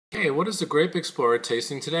Hey, what is the Grape Explorer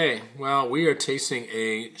tasting today? Well, we are tasting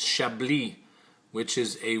a Chablis, which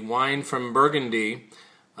is a wine from Burgundy.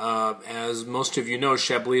 As most of you know,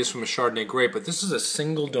 Chablis is from a Chardonnay grape, but this is a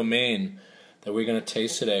single domain that we're going to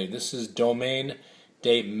taste today. This is Domaine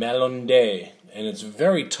de Mallandes, and it's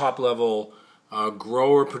very top-level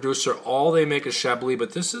grower, producer. All they make is Chablis,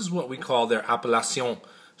 but this is what we call their appellation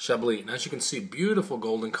Chablis. And as you can see, beautiful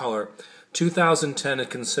golden color. 2010 is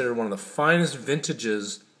considered one of the finest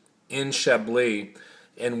vintages in Chablis,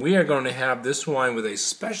 and we are going to have this wine with a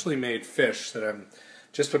specially made fish that I'm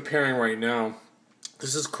just preparing right now.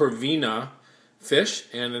 This is Corvina fish,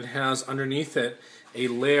 and it has underneath it a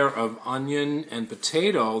layer of onion and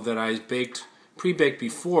potato that I pre-baked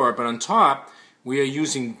before, but on top we are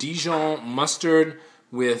using Dijon mustard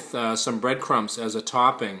with some breadcrumbs as a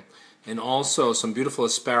topping, and also some beautiful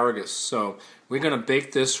asparagus. So we're going to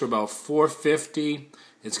bake this for about 450.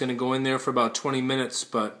 It's going to go in there for about 20 minutes,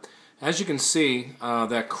 but as you can see,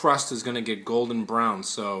 that crust is going to get golden brown.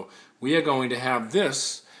 So we are going to have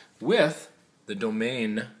this with the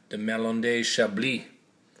Domaine de Mallandes Chablis.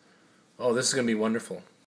 Oh, this is going to be wonderful.